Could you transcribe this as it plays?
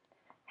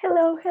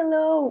Hello,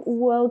 hello,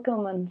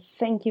 welcome, and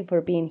thank you for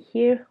being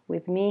here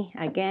with me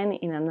again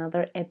in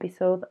another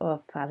episode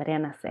of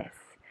Adriana Says.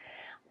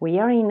 We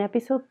are in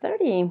episode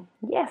 30.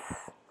 Yes,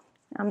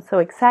 I'm so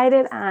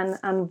excited and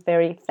I'm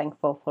very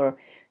thankful for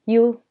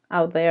you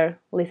out there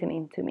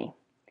listening to me.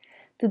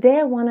 Today,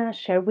 I want to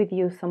share with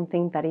you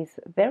something that is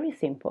very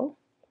simple,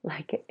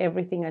 like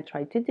everything I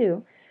try to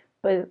do,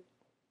 but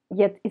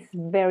yet it's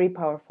very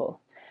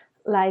powerful.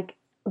 Like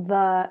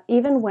the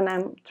even when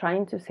I'm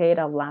trying to say it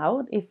out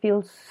loud, it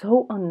feels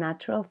so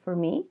unnatural for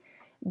me,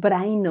 but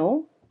I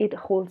know it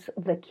holds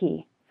the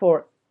key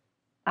for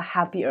a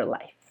happier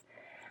life.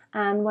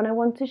 And what I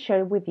want to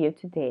share with you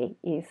today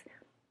is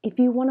if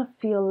you want to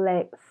feel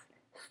less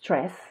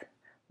stress,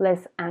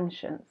 less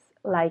anxious,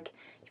 like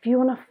if you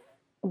want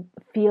to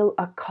feel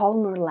a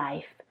calmer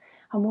life,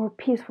 a more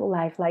peaceful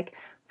life, like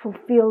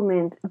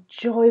fulfillment,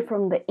 joy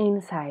from the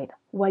inside,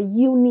 what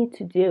you need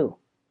to do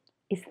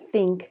is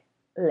think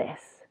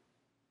less.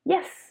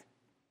 Yes,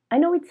 I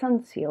know it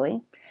sounds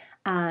silly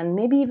and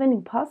maybe even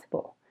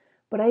impossible,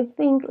 but I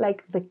think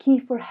like the key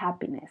for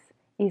happiness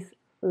is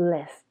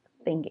less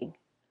thinking.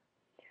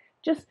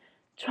 Just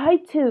try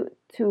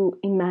to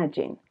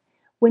imagine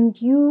when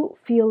you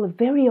feel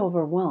very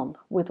overwhelmed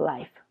with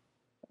life,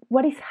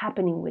 what is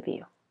happening with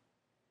you?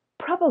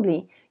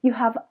 Probably you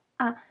have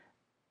an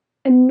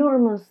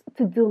enormous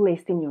to-do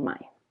list in your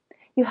mind.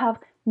 You have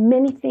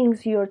many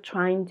things you're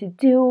trying to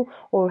do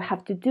or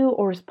have to do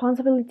or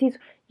responsibilities.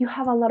 You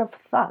have a lot of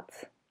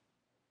thoughts.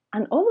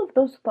 And all of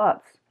those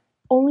thoughts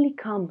only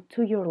come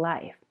to your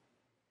life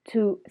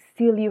to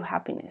steal you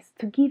happiness,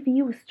 to give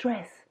you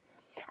stress.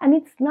 And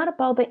it's not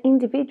about the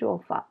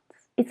individual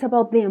thoughts. It's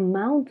about the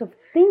amount of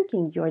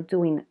thinking you're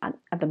doing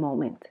at the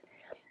moment.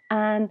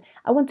 And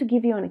I want to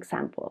give you an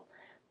example.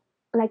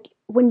 Like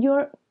when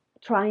you're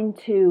trying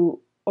to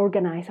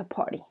organize a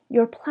party,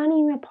 you're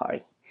planning a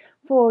party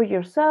for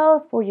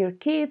yourself, for your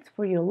kids,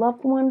 for your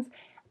loved ones,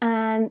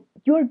 and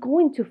you're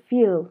going to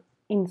feel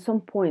in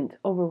some point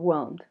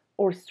overwhelmed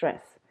or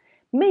stressed.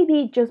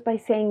 Maybe just by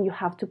saying you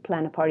have to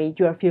plan a party,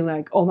 you are feeling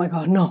like, oh my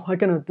God, no, I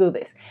cannot do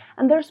this.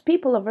 And there's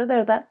people over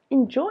there that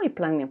enjoy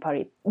planning a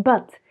party,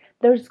 but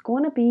there's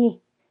going to be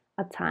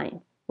a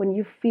time when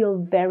you feel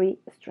very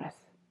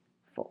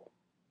stressful.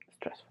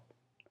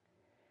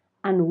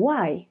 And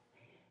why?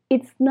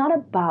 It's not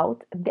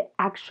about the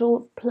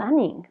actual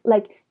planning.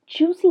 Like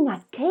choosing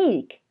a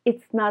cake,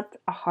 it's not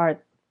a hard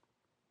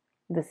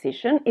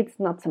decision. It's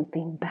not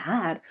something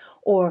bad.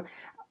 Or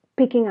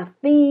picking a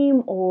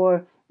theme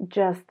or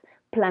just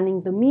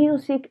planning the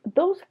music.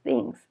 Those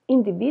things,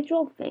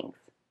 individual things,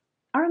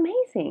 are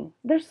amazing.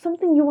 There's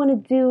something you want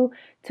to do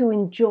to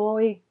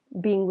enjoy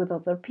being with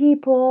other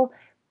people,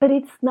 but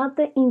it's not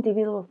the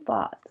individual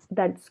thought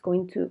that's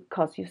going to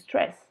cause you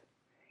stress.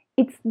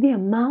 It's the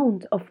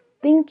amount of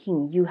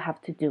thinking you have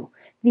to do,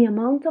 the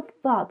amount of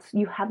thoughts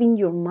you have in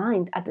your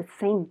mind at the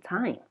same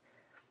time.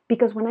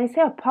 Because when I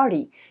say a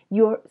party,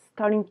 you're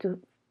starting to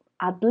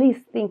at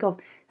least think of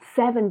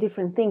 7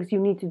 different things you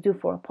need to do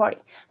for a party,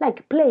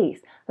 like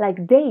place,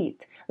 like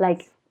date,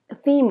 like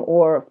theme,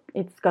 or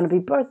it's going to be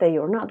birthday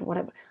or not,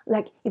 whatever.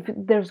 Like if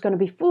there's going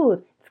to be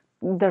food,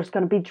 there's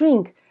going to be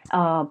drink,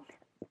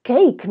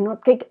 cake,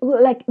 not cake.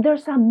 Like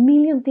there's a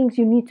million things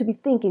you need to be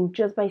thinking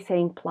just by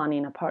saying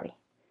planning a party.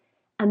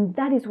 And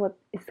that is what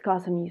is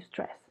causing you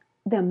stress,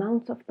 the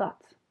amount of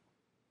thoughts.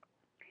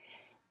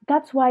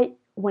 That's why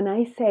when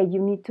I say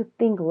you need to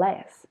think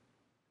less,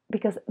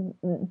 because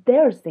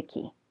there's the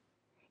key.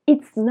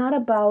 It's not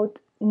about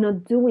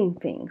not doing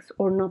things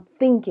or not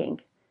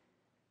thinking.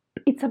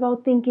 It's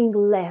about thinking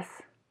less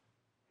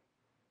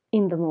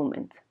in the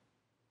moment.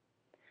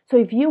 So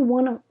if you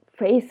want to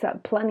face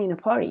planning a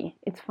party,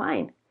 it's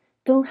fine.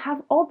 Don't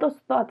have all those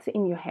thoughts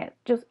in your head.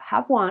 Just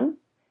have one,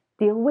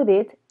 deal with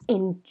it,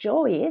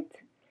 enjoy it,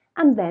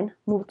 and then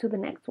move to the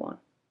next one.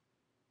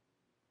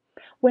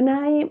 When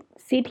I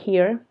sit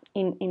here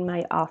in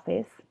my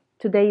office,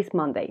 today is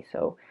Monday,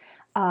 so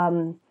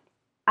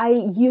I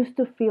used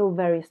to feel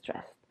very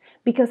stressed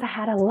because I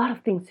had a lot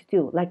of things to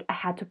do. Like I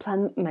had to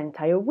plan my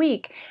entire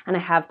week, and I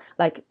have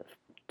like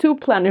 2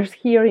 planners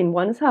here in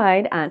one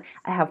side, and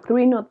I have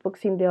 3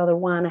 notebooks in the other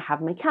one. I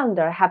have my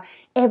calendar, I have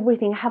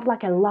everything. I have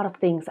like a lot of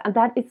things, and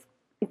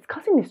it's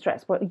causing me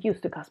stress. Well, it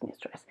used to cause me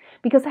stress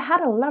because I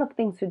had a lot of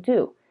things to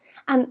do.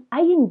 And I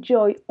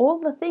enjoy all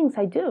the things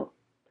I do.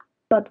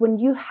 But when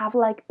you have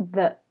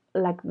the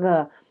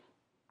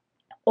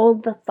all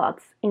the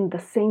thoughts in the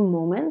same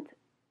moment,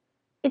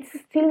 it's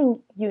stealing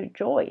your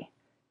joy.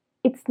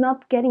 It's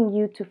not getting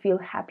you to feel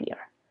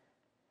happier.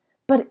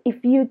 But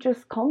if you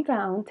just calm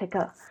down, take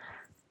a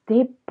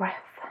deep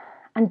breath,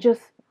 and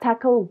just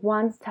tackle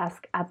one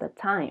task at a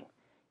time,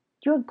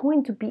 you're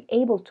going to be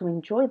able to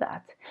enjoy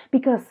that.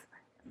 Because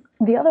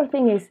the other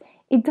thing is,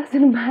 it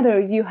doesn't matter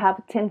if you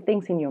have 10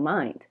 things in your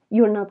mind.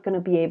 You're not going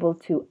to be able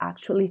to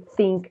actually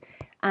think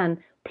and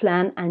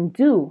plan and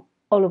do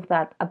all of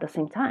that at the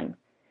same time.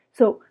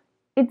 So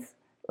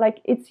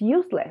it's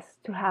useless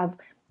to have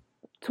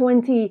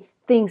 20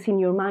 things in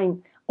your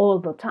mind all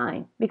the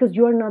time because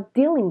you're not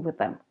dealing with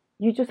them.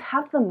 You just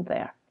have them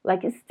there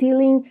like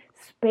stealing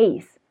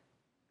space.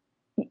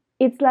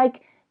 It's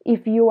like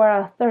if you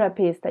are a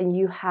therapist and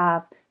you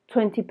have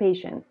 20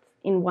 patients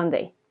in one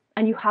day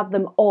and you have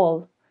them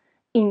all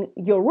in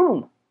your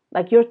room.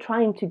 Like you're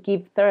trying to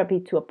give therapy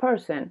to a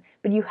person,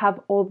 but you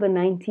have all the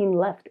 19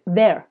 left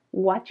there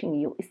watching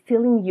you,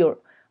 stealing your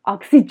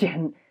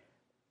oxygen.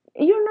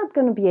 You're not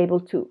going to be able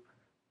to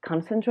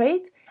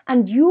concentrate,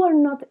 and you are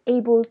not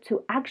able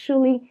to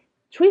actually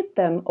treat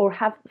them or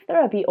have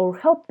therapy or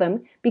help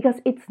them because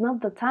it's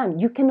not the time.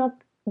 You cannot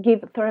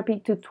give therapy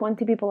to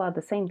 20 people at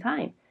the same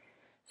time.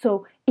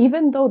 So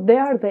even though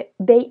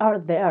they are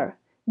there,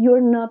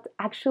 you're not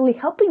actually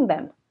helping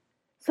them.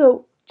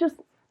 So just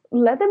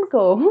let them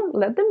go,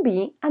 let them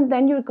be, and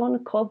then you're going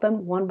to call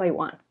them one by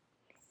one.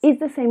 It's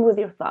the same with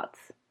your thoughts.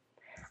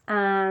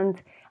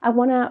 And I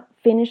want to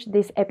finish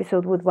this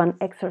episode with one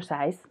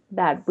exercise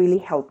that really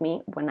helped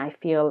me when I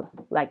feel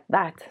like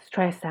that,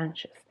 stressed,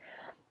 anxious.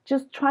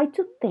 Just try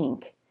to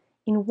think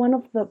in one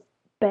of the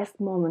best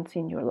moments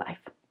in your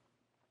life.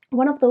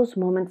 One of those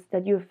moments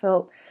that you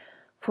felt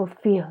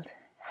fulfilled,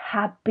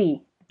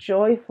 happy,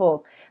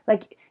 joyful,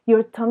 like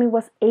your tummy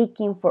was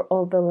aching for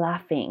all the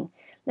laughing,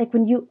 like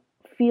when you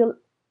feel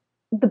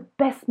the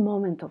best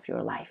moment of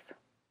your life.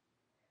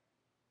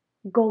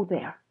 Go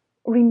there.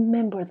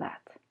 Remember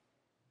that.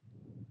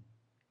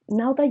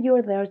 Now that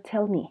you're there,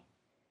 tell me,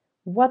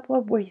 what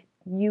were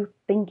you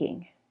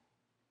thinking?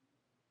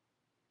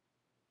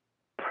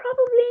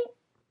 Probably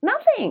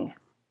nothing.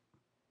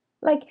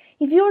 Like,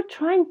 if you're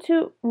trying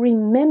to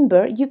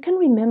remember, you can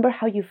remember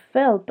how you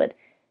felt, but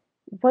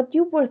what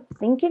you were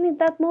thinking in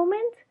that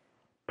moment,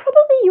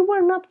 probably you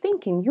were not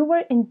thinking. You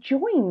were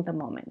enjoying the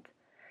moment.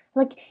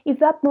 Like, if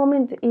that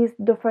moment is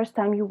the first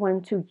time you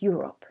went to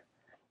Europe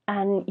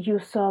and you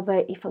saw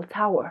the Eiffel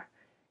Tower,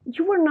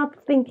 you were not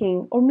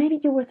thinking, or maybe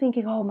you were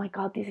thinking, oh my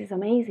God, this is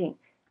amazing.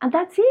 And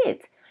that's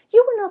it.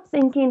 You were not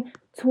thinking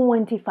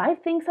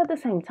 25 things at the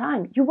same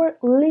time. You were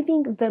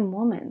living the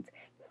moment,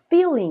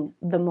 feeling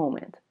the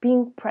moment,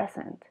 being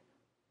present,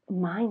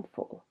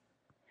 mindful.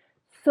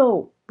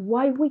 So,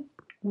 why we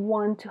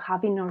want to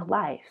have in our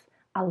lives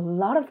a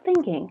lot of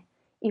thinking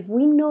if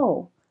we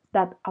know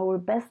that our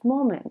best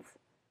moments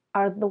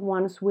are the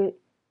ones we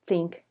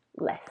think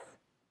less?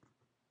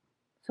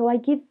 So I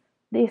give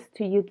this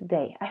to you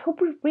today. I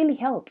hope it really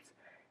helps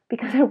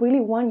because I really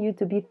want you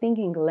to be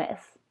thinking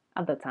less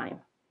at the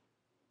time.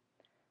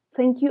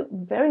 Thank you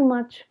very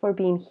much for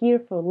being here,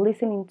 for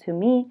listening to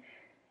me,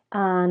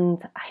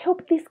 and I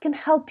hope this can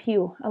help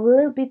you a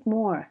little bit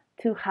more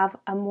to have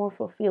a more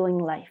fulfilling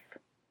life.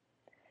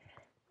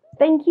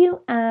 Thank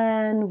you,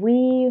 and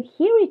we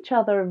hear each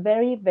other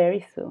very,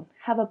 very soon.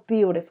 Have a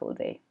beautiful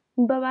day.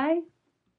 Bye-bye.